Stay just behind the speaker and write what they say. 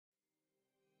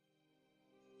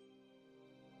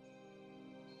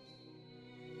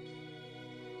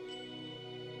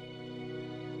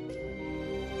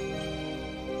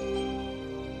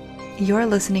You're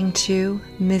listening to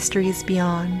Mysteries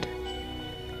Beyond.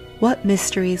 What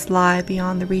mysteries lie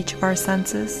beyond the reach of our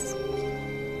senses?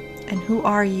 And who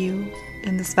are you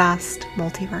in this vast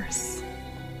multiverse?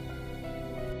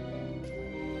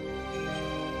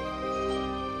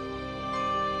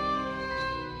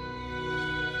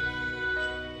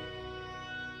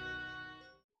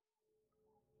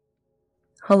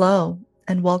 Hello,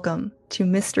 and welcome to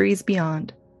Mysteries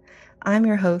Beyond. I'm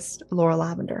your host, Laura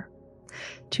Lavender.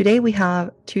 Today we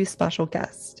have two special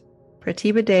guests,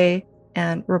 Pratibha Dey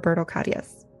and Roberto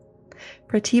Carias.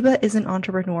 Pratibha is an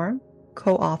entrepreneur,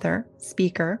 co-author,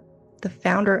 speaker, the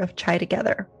founder of Chai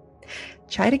Together.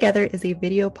 Chai Together is a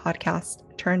video podcast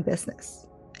turned business,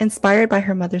 inspired by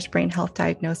her mother's brain health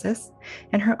diagnosis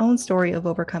and her own story of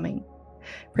overcoming.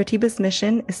 Pratibha's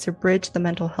mission is to bridge the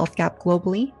mental health gap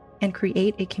globally and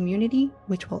create a community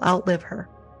which will outlive her.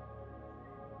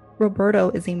 Roberto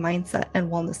is a mindset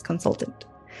and wellness consultant,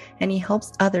 and he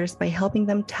helps others by helping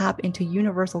them tap into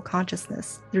universal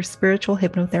consciousness through spiritual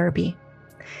hypnotherapy.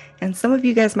 And some of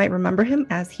you guys might remember him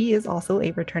as he is also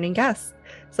a returning guest.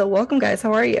 So welcome, guys.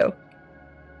 How are you?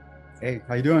 Hey,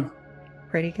 how you doing?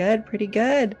 Pretty good, pretty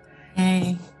good.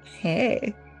 Hey.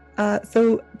 Hey.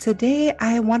 So today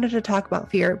I wanted to talk about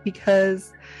fear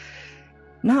because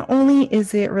not only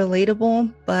is it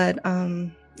relatable, but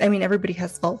everybody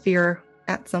has felt fear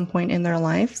at some point in their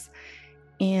lives.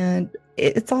 And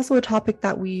it's also a topic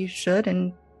that we should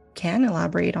and can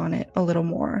elaborate on it a little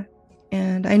more.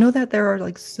 And I know that there are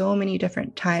like so many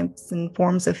different types and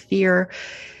forms of fear,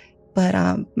 but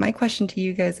my question to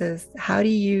you guys is, how do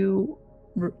you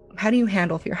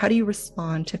handle fear? How do you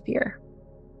respond to fear?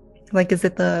 Like,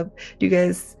 do you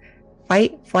guys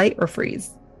fight, flight, or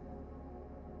freeze?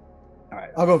 All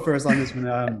right, I'll go first on this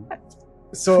one.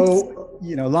 So,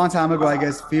 a long time ago, I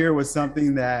guess fear was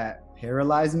something that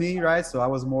paralyzed me, right? So I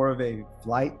was more of a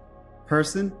flight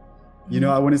person.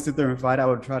 I wouldn't sit there and fight. I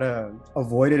would try to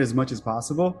avoid it as much as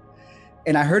possible.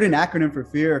 And I heard an acronym for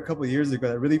fear a couple of years ago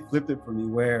that really flipped it for me,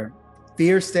 where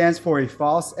fear stands for a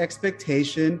false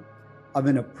expectation of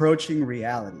an approaching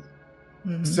reality.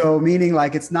 Mm-hmm. So meaning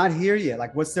like, it's not here yet.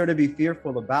 Like, what's there to be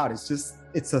fearful about?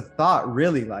 It's a thought,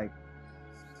 really. Like,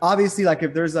 obviously, like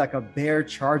if there's like a bear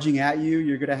charging at you,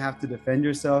 you're going to have to defend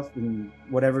yourself in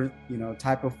whatever,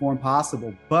 type of form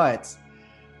possible. But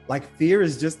like fear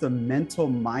is just a mental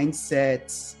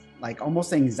mindset, like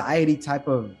almost anxiety type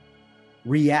of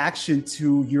reaction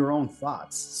to your own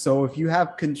thoughts. So if you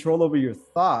have control over your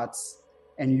thoughts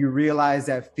and you realize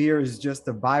that fear is just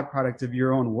a byproduct of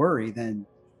your own worry, then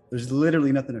there's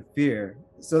literally nothing to fear.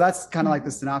 So that's kind of like the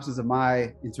synopsis of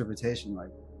my interpretation. Like,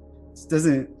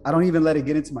 I don't even let it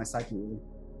get into my psyche, really.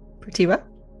 Pratibha?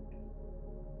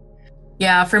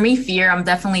 Yeah, for me, fear, I'm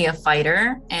definitely a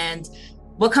fighter. And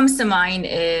what comes to mind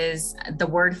is the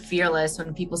word fearless.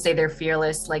 When people say they're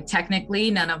fearless, like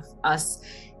technically none of us.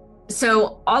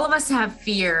 So all of us have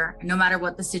fear, no matter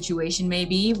what the situation may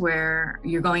be, where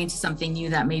you're going into something new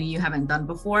that maybe you haven't done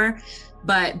before.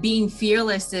 But being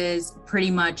fearless is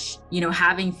pretty much,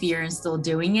 having fear and still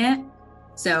doing it.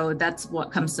 So that's what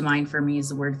comes to mind for me is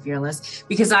the word fearless,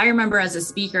 because I remember as a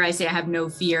speaker, I say I have no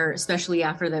fear, especially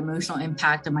after the emotional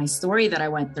impact of my story that I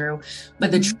went through. But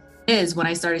the truth is, when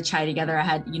I started Chai Together, I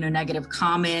had, negative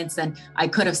comments and I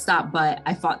could have stopped, but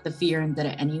I fought the fear and did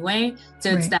it anyway.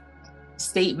 So It's that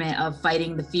statement of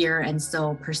fighting the fear and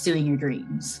still pursuing your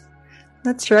dreams.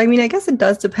 That's true. I mean, I guess it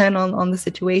does depend on the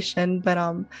situation, but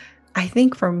I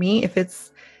think for me, if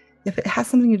it has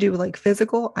something to do with like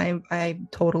physical, I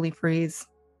totally freeze.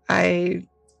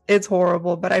 It's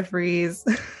horrible, but I freeze.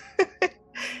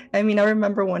 I mean, I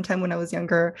remember one time when I was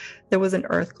younger, there was an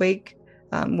earthquake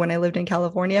when I lived in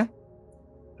California.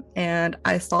 And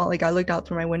I looked out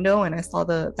through my window and I saw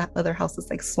that other house was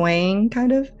like swaying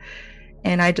kind of.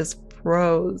 And I just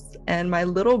froze. And my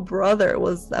little brother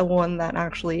was the one that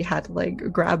actually had to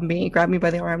like grab me by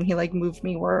the arm. He like moved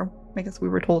me where I guess we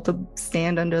were told to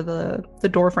stand under the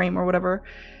door frame or whatever.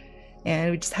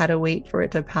 And we just had to wait for it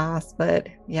to pass. But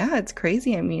yeah, it's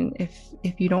crazy. I mean,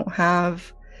 if you don't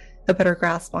have a better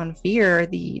grasp on fear,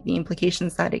 the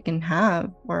implications that it can have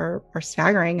are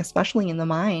staggering, especially in the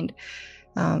mind.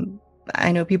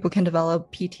 I know people can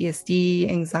develop PTSD,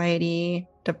 anxiety,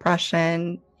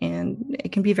 depression, and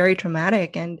it can be very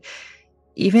traumatic. And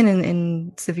even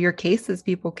in severe cases,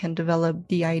 people can develop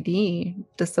DID,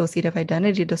 dissociative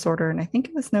identity disorder. And I think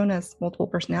it was known as multiple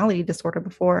personality disorder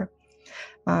before.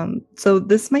 So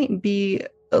this might be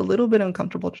a little bit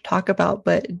uncomfortable to talk about,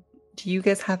 but do you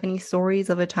guys have any stories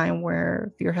of a time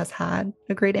where fear has had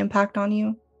a great impact on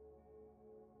you?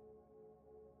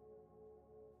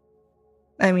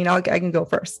 I mean, I can go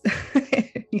first.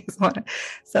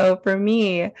 So for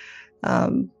me,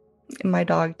 my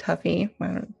dog Tuffy,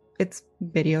 it's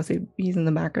video, so he's in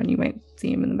the background. You might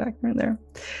see him in the background there.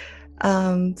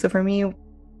 So for me,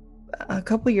 a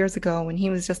couple years ago, when he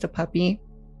was just a puppy,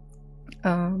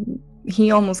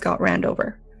 he almost got ran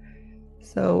over.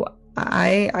 So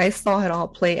I saw it all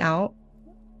play out.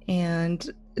 And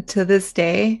to this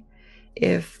day,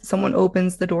 if someone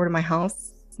opens the door to my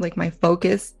house, like my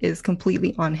focus is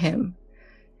completely on him.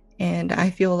 And I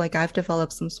feel like I've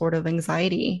developed some sort of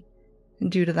anxiety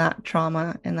due to that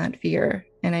trauma and that fear.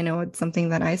 And I know it's something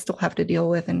that I still have to deal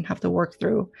with and have to work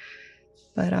through.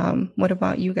 But what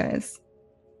about you guys?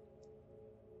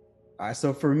 All right,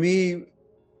 so for me,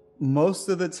 most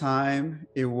of the time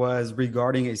it was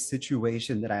regarding a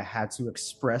situation that I had to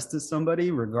express to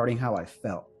somebody regarding how I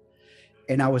felt.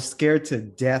 And I was scared to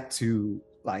death to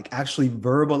like actually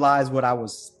verbalize what I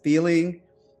was feeling.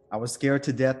 I was scared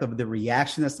to death of the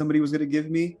reaction that somebody was going to give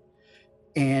me.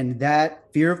 And that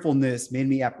fearfulness made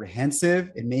me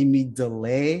apprehensive. It made me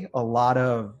delay a lot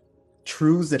of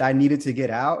truths that I needed to get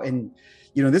out. And,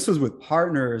 you know, this was with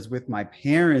partners, with my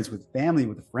parents, with family,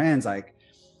 with friends, like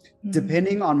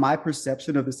depending on my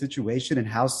perception of the situation and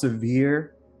how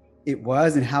severe it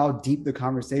was and how deep the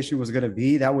conversation was going to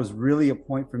be, that was really a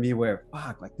point for me where,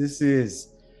 fuck, like this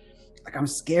is like, I'm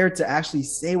scared to actually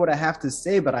say what I have to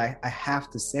say, but I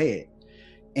have to say it.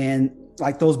 And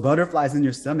like those butterflies in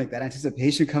your stomach, that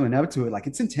anticipation coming up to it, like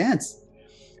it's intense.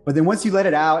 But then once you let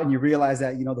it out and you realize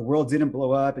that, you know, the world didn't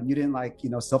blow up and you didn't like,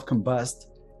 you know, self-combust,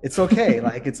 it's okay.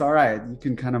 Like, it's all right. You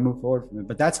can kind of move forward from it.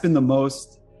 But that's been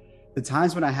the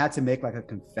times when I had to make like a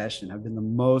confession have been the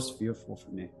most fearful for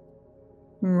me.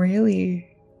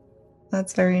 Really?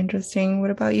 That's very interesting. What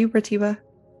about you, Pratibha?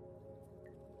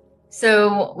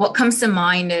 So what comes to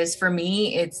mind is, for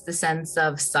me, it's the sense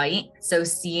of sight. So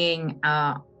seeing,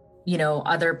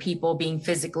 other people being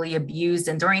physically abused.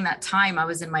 And during that time, I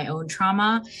was in my own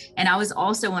trauma. And I was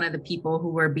also one of the people who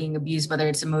were being abused, whether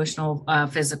it's emotional,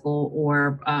 physical,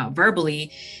 or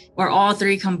verbally, or all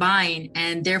three combined.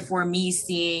 And therefore, me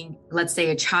seeing, let's say,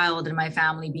 a child in my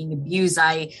family being abused,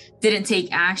 I didn't take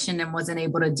action and wasn't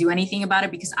able to do anything about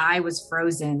it because I was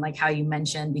frozen, like how you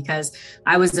mentioned, because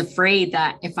I was afraid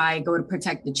that if I go to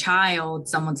protect the child,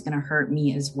 someone's going to hurt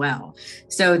me as well.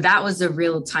 So that was a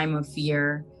real time of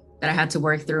fear that I had to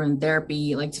work through in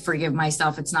therapy, like to forgive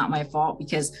myself. It's not my fault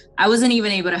because I wasn't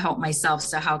even able to help myself.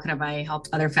 So how could have I helped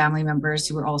other family members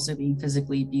who were also being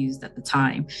physically abused at the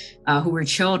time, who were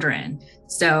children?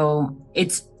 So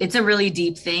it's a really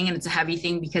deep thing, and it's a heavy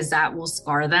thing because that will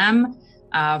scar them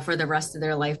for the rest of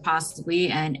their life possibly.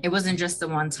 And it wasn't just the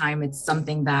one time, it's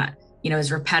something that,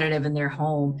 is repetitive in their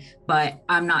home, but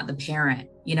I'm not the parent,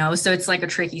 so it's like a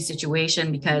tricky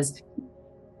situation because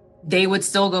they would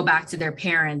still go back to their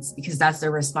parents because that's their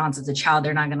response as a child.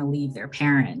 They're not going to leave their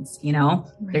parents, Right.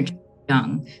 They're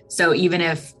young. So even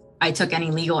if I took any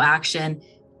legal action,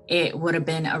 it would have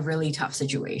been a really tough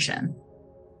situation.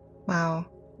 Wow.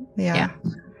 Yeah.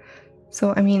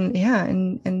 So, I mean, yeah.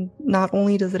 And not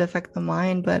only does it affect the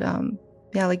mind, but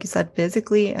like you said,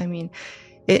 physically, I mean,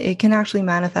 it can actually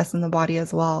manifest in the body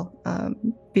as well.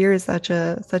 Fear is such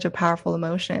a powerful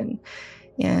emotion.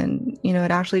 And, it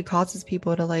actually causes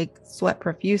people to like sweat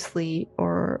profusely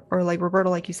or like Roberto,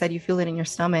 like you said, you feel it in your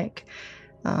stomach.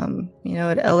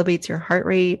 It elevates your heart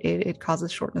rate. It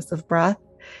causes shortness of breath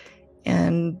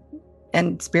and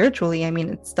spiritually, I mean,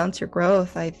 it stunts your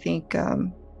growth. I think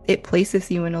it places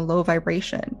you in a low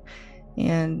vibration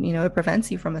and, it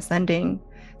prevents you from ascending.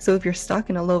 So if you're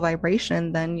stuck in a low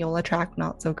vibration, then you'll attract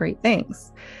not so great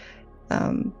things,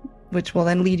 which will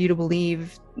then lead you to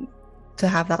believe to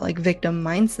have that like victim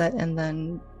mindset and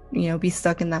then, be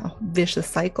stuck in that vicious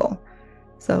cycle.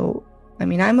 So, I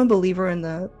mean, I'm a believer in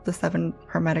the 7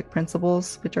 Hermetic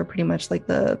principles, which are pretty much like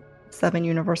the 7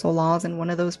 universal laws. And one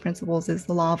of those principles is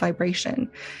the law of vibration.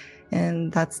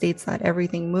 And that states that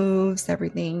everything moves,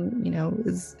 everything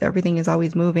is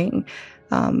always moving.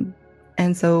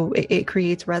 And so it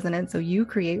creates resonance. So you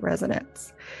create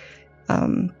resonance.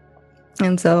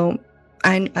 And so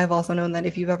I've also known that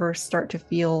if you ever start to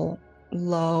feel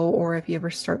low or if you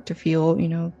ever start to feel,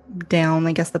 down,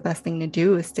 I guess the best thing to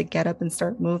do is to get up and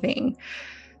start moving.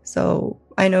 So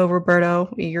I know,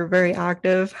 Roberto, you're very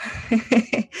active.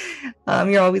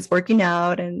 You're always working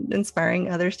out and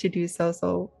inspiring others to do so.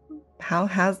 So how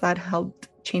has that helped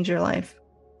change your life?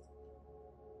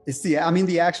 It's the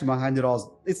action behind it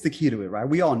all. It's the key to it, right?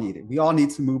 We all need it. We all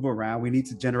need to move around. We need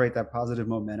to generate that positive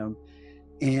momentum.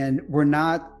 And we're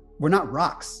not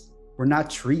rocks. We're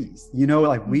not trees,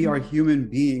 we are human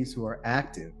beings who are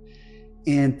active.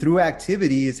 And through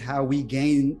activity is how we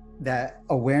gain that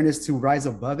awareness to rise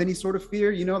above any sort of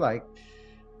fear, like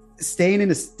staying in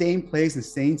the same place and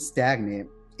staying stagnant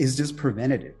is just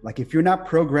preventative. Like if you're not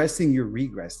progressing, you're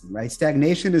regressing, right?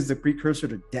 Stagnation is the precursor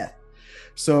to death.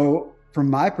 So from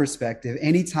my perspective,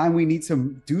 anytime we need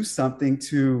to do something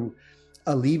to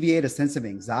alleviate a sense of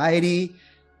anxiety,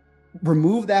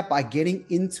 remove that by getting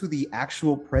into the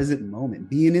actual present moment,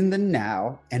 being in the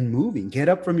now and moving. Get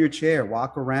up from your chair,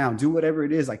 walk around, do whatever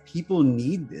it is. Like people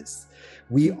need this.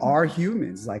 We are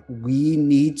humans. Like we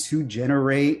need to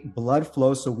generate blood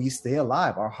flow so we stay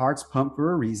alive. Our hearts pump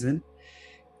for a reason.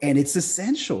 And it's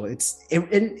essential.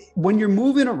 And when you're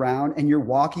moving around and you're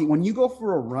walking, when you go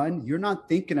for a run, you're not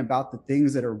thinking about the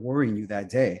things that are worrying you that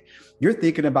day. You're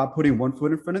thinking about putting one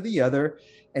foot in front of the other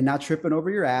and not tripping over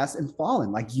your ass and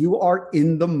falling. Like you are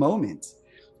in the moment.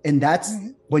 And that's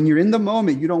when you're in the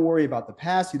moment, you don't worry about the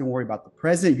past. You don't worry about the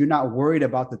present. You're not worried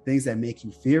about the things that make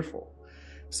you fearful.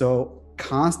 So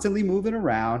constantly moving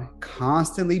around,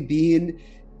 constantly being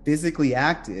physically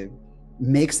active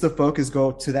makes the focus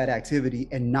go to that activity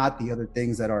and not the other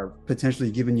things that are potentially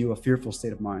giving you a fearful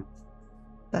state of mind.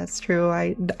 That's true.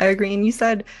 I agree. And you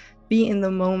said be in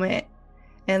the moment,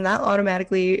 and that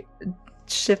automatically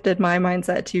shifted my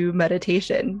mindset to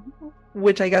meditation,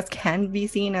 which I guess can be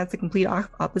seen as the complete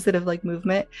opposite of like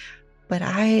movement. But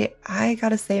I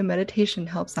gotta say, meditation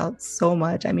helps out so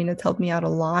much. I mean, it's helped me out a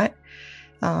lot.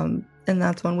 And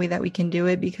that's one way that we can do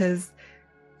it, because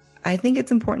I think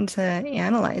it's important to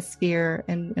analyze fear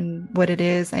and what it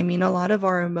is. I mean, a lot of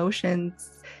our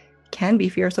emotions can be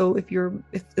fear. So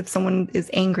if someone is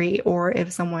angry, or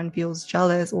if someone feels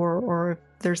jealous, or if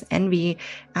there's envy,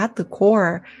 at the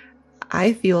core,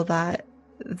 I feel that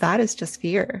is just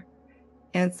fear.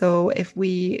 And so if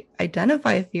we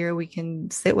identify fear, we can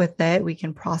sit with it, we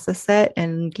can process it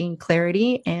and gain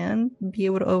clarity and be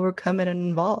able to overcome it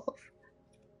and evolve.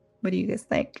 What do you guys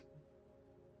think?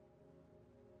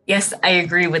 Yes, I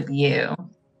agree with you.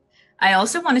 I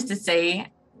also wanted to say,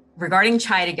 regarding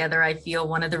Chai Together, I feel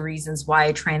one of the reasons why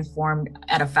I transformed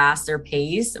at a faster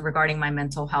pace regarding my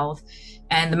mental health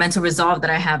and the mental resolve that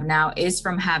I have now is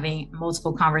from having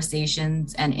multiple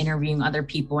conversations and interviewing other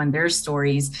people and their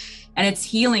stories. And it's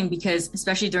healing because,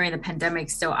 especially during the pandemic,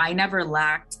 so I never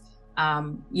lacked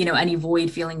any void,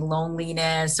 feeling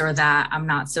loneliness or that I'm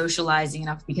not socializing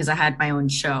enough, because I had my own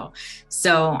show.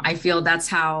 So I feel that's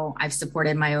how I've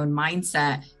supported my own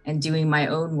mindset and doing my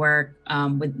own work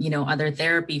with, other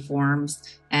therapy forms.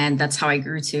 And that's how I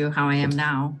grew to how I am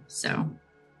now. So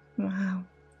wow.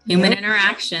 Human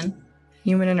interaction.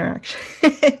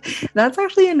 That's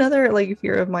actually another like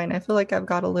fear of mine. I feel like I've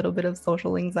got a little bit of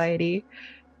social anxiety.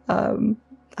 I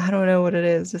don't know what it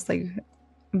is, just like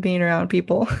being around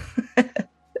people.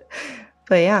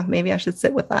 But yeah, maybe I should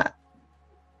sit with that.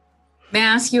 May I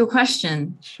ask you a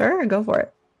question? Sure, go for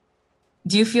it.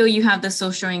 Do you feel you have the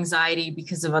social anxiety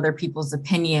because of other people's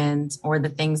opinions or the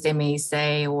things they may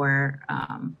say, or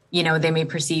they may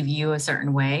perceive you a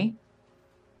certain way?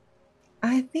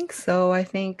 I think so. I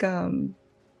think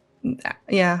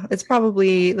it's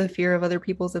probably the fear of other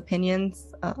people's opinions,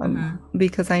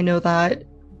 because I know that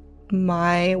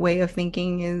my way of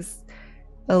thinking is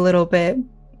a little bit,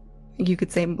 you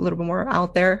could say, a little bit more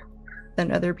out there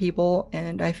than other people,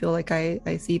 and I feel like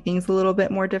I see things a little bit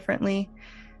more differently,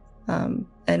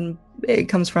 and it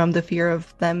comes from the fear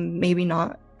of them maybe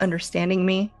not understanding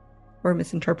me or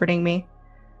misinterpreting me.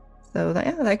 So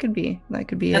that could be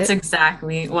That's it.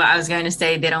 exactly what I was going to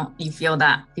say. You feel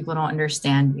that people don't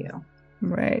understand you.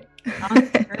 Right. Oh,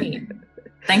 great.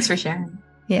 Thanks for sharing.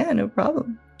 Yeah, no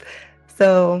problem.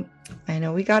 So I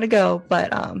know we got to go,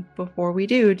 but before we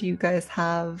do you guys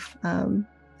have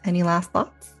any last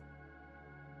thoughts?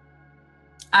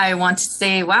 I want to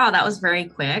say, wow, that was very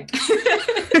quick.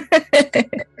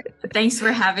 Thanks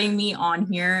for having me on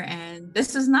here. And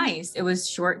this was nice. It was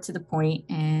short to the point,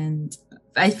 and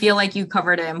I feel like you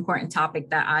covered an important topic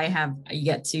that I have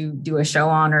yet to do a show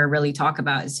on or really talk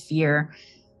about, is fear.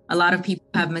 A lot of people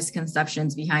have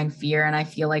misconceptions behind fear, and I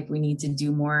feel like we need to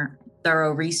do more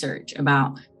thorough research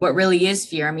about what really is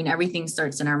fear. I mean, everything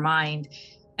starts in our mind.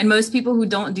 And most people who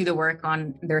don't do the work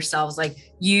on themselves, like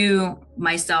you,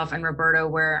 myself, and Roberto,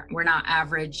 we're not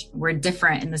average. We're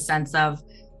different in the sense of,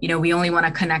 we only want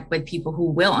to connect with people who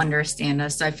will understand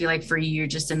us. So I feel like for you, you're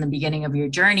just in the beginning of your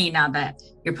journey now that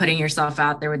you're putting yourself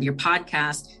out there with your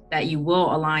podcast, that you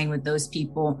will align with those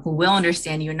people who will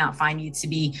understand you and not find you to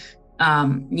be,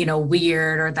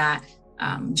 weird, or that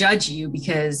judge you,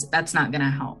 because that's not going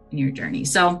to help in your journey.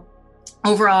 So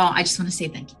overall, I just want to say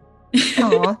thank you.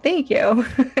 Oh, thank you.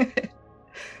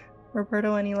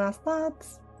 Roberto, any last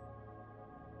thoughts?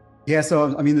 Yeah,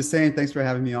 so I mean the same. Thanks for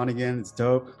having me on again. It's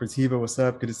dope. Prativa, what's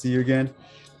up? Good to see you again.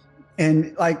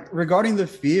 And like regarding the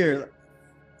fear,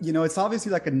 it's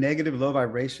obviously like a negative, low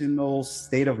vibrational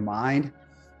state of mind.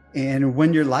 And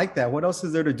when you're like that, what else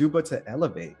is there to do but to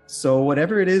elevate? So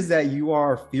whatever it is that you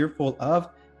are fearful of,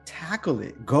 tackle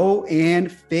it. Go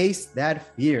and face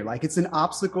that fear. Like it's an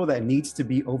obstacle that needs to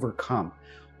be overcome,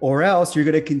 or else you're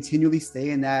going to continually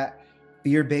stay in that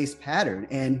fear-based pattern.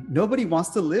 And nobody wants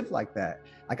to live like that.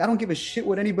 Like, I don't give a shit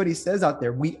what anybody says out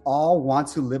there. We all want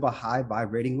to live a high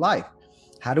vibrating life.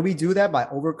 How do we do that? By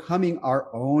overcoming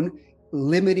our own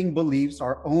limiting beliefs,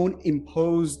 our own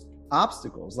imposed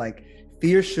obstacles. Like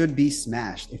fear should be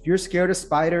smashed. If you're scared of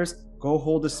spiders, go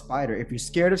hold a spider. If you're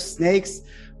scared of snakes,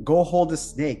 go hold a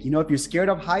snake. If you're scared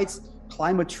of heights,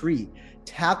 climb a tree.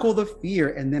 Tackle the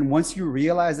fear. And then once you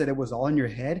realize that it was all in your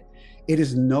head, it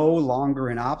is no longer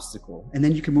an obstacle. And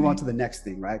then you can move on to the next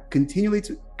thing, right?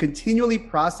 Continually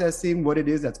processing what it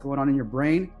is that's going on in your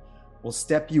brain will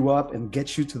step you up and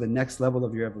get you to the next level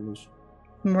of your evolution.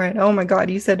 Right. Oh my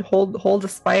God. You said hold a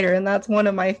spider, and that's one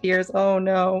of my fears. Oh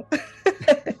no.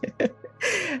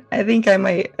 I think I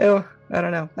might. Oh, I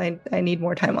don't know. I need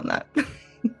more time on that.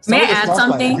 May I add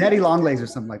something? Daddy long legs or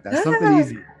something like that. Something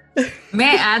easy. May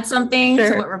I add something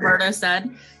Sure. to what Roberto said?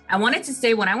 I wanted to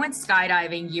say when I went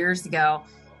skydiving years ago,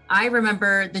 I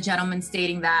remember the gentleman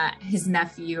stating that his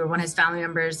nephew or one of his family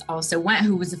members also went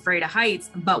who was afraid of heights.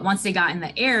 But once they got in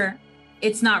the air,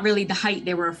 it's not really the height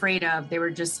they were afraid of. They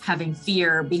were just having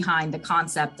fear behind the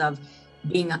concept of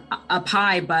being up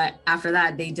high. But after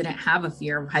that, they didn't have a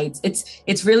fear of heights.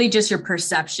 It's really just your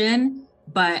perception.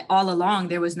 But all along,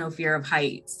 there was no fear of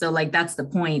heights. So like, that's the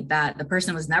point, that the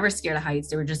person was never scared of heights.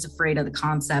 They were just afraid of the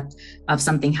concept of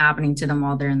something happening to them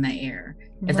while they're in the air.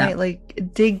 Right.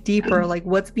 Like dig deeper, like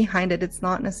what's behind it. It's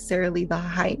not necessarily the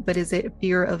height, but is it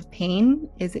fear of pain?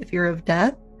 Is it fear of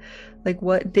death? Like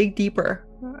what? Dig deeper,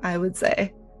 I would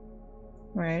say.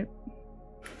 Right.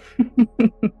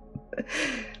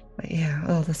 But yeah.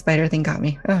 Oh, the spider thing got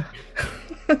me. Oh.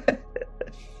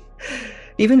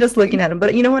 Even just looking at them.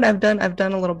 But you know what I've done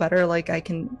a little better. Like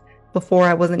before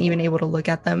I wasn't even able to look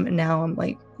at them, and now I'm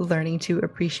like learning to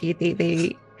appreciate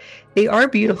they are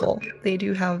beautiful. They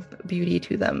do have beauty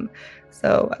to them.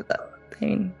 So I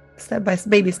mean,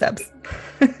 baby steps.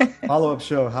 Follow-up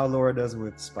show how Laura does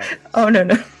with spiders. Oh no.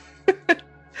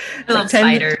 I love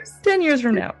spiders. 10 years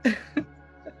from now.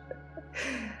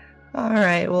 All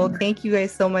right. Well, thank you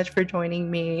guys so much for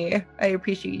joining me. I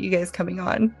appreciate you guys coming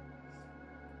on.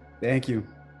 Thank you.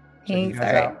 Thanks. All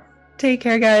right. Take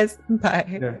care, guys.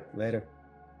 Bye. Later.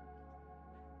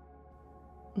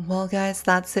 Well, guys,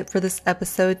 that's it for this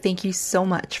episode. Thank you so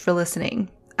much for listening.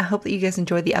 I hope that you guys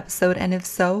enjoyed the episode, and if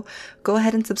so, go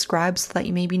ahead and subscribe so that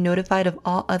you may be notified of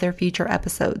all other future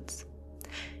episodes.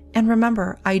 And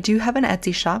remember, I do have an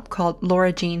Etsy shop called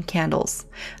Laura Jean Candles.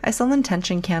 I sell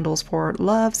intention candles for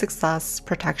love, success,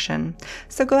 protection.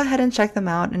 So go ahead and check them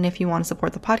out. And if you want to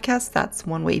support the podcast, that's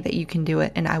one way that you can do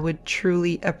it. And I would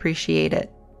truly appreciate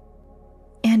it.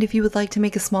 And if you would like to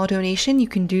make a small donation, you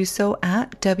can do so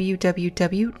at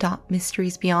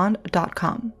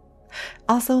www.mysteriesbeyond.com.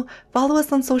 Also, follow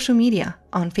us on social media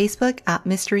on Facebook at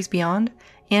Mysteries Beyond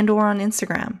and/or on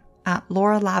Instagram at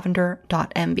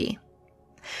lauralavender.mb.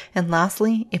 And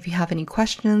lastly, if you have any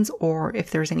questions, or if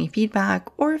there's any feedback,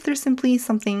 or if there's simply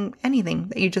anything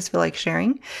that you just feel like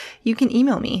sharing, you can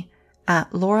email me at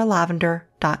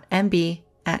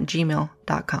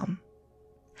lauralavender.mb@gmail.com.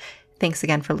 Thanks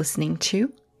again for listening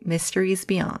to Mysteries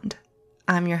Beyond.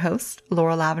 I'm your host,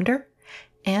 Laura Lavender,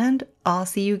 and I'll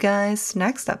see you guys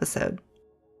next episode.